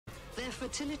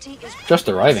Just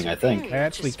arriving, I think. I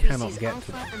actually cannot get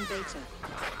to them.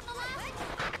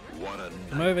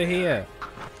 Come over here.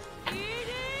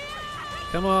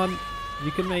 Come on,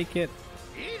 you can make it.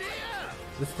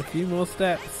 Just a few more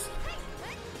steps.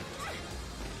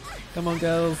 Come on,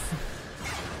 girls.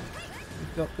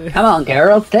 We've got this. Come on,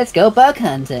 girls, let's go bug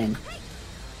hunting.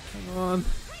 Come on.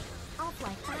 I'll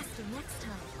fly faster next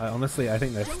time. Honestly, I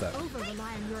think they're Don't stuck.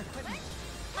 over-rely on your equipment.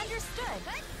 Understood.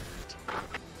 Oh,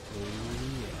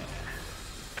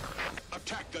 yeah.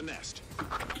 Attack the nest.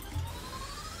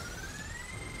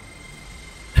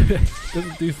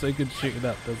 Doesn't do so good shooting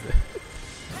up, does it?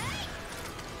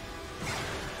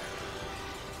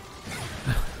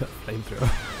 Flamethrower.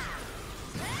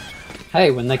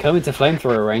 Hey, when they come into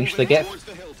flamethrower range, they get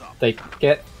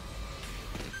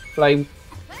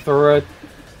flamethrower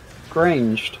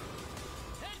ranged.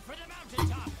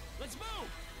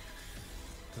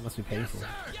 That must be painful.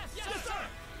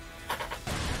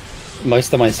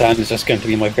 Most of my sound is just going to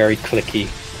be my very clicky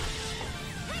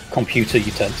computer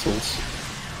utensils.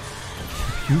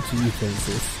 Computer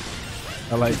utensils.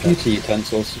 I like that. Computer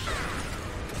utensils.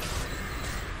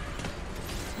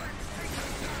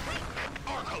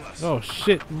 Oh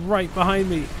shit! Right behind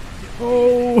me.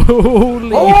 Oh,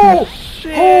 holy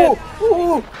shit! Oh!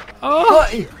 Oh!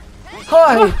 Hi!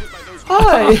 Hi!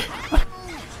 Hi!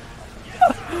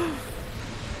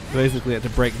 Basically, I had to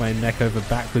break my neck over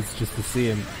backwards just to see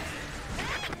him.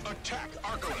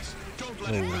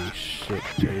 Holy shit,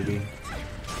 JD.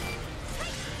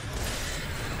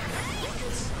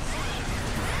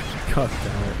 God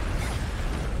damn it.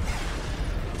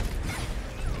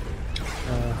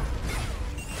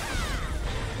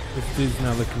 This dude's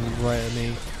now looking right at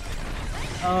me.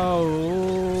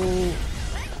 Oh!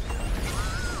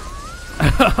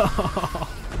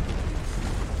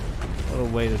 What a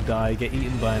way to die. Get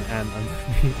eaten by an ant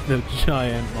underneath the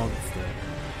giant monster.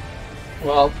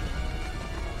 Well,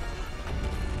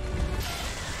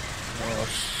 Oh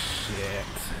shit.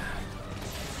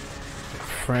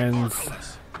 Friends.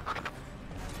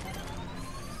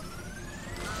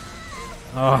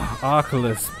 Oh,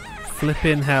 Arculus.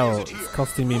 Flippin' hell. It's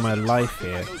costing me my life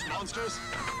here.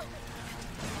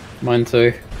 mine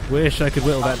too. Wish I could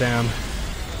whittle that down.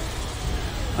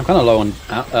 I'm kind of low on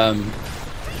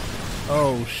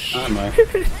Oh shit. ammo.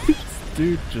 This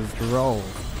dude just rolled.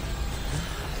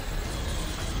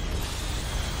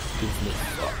 These little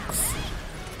fucks.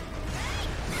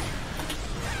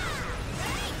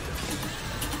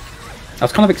 I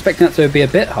was kind of expecting that to be a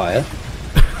bit higher.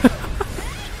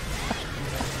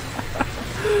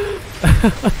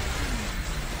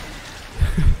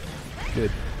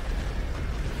 Good.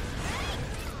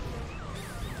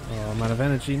 Oh, I'm out of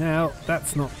energy now.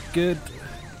 That's not good.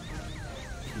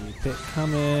 Keep it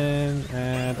coming,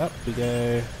 and up we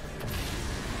go.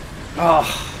 Oh,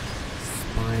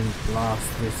 Spine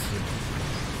blast this.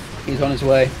 he's on his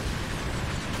way.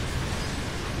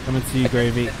 Coming to you,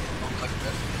 Gravy.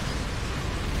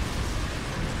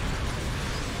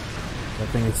 That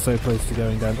thing is so close to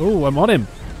going down. Oh, I'm on him.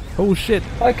 Oh shit.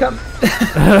 I come.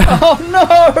 Oh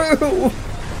no!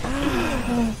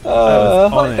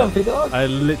 On I can't be dog. I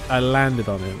landed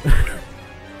on him.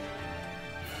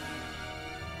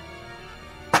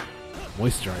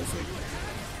 Moisturizing.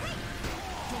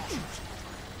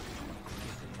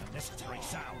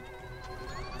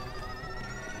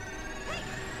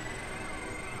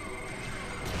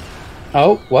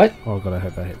 Oh, what? Oh god, I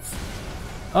hope that hits.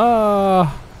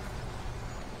 Ah!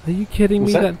 Are you kidding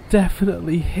me? What's That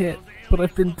definitely hit, but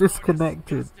I've been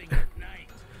disconnected.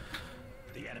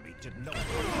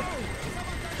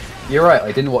 You're right,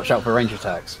 I didn't watch out for range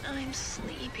attacks. I'm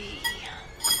sleepy.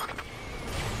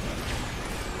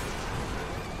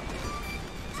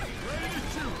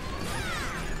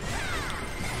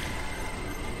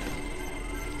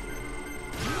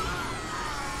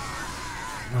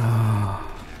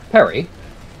 Perry?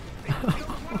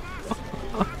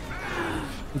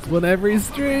 It's one every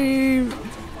stream!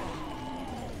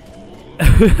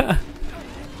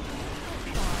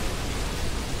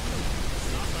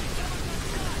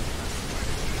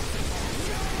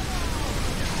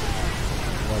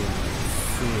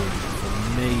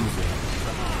 Amazing.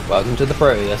 Welcome to the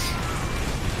Proteus.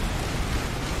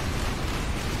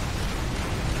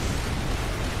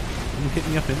 Can you pick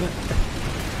me up in it?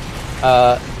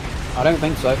 I don't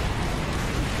think so.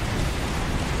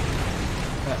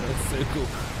 That is so cool.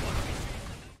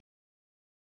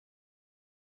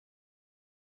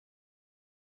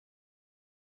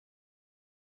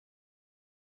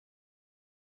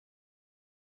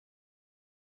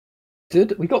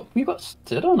 We got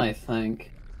stood on, I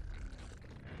think.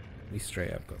 We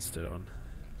straight up got stood on.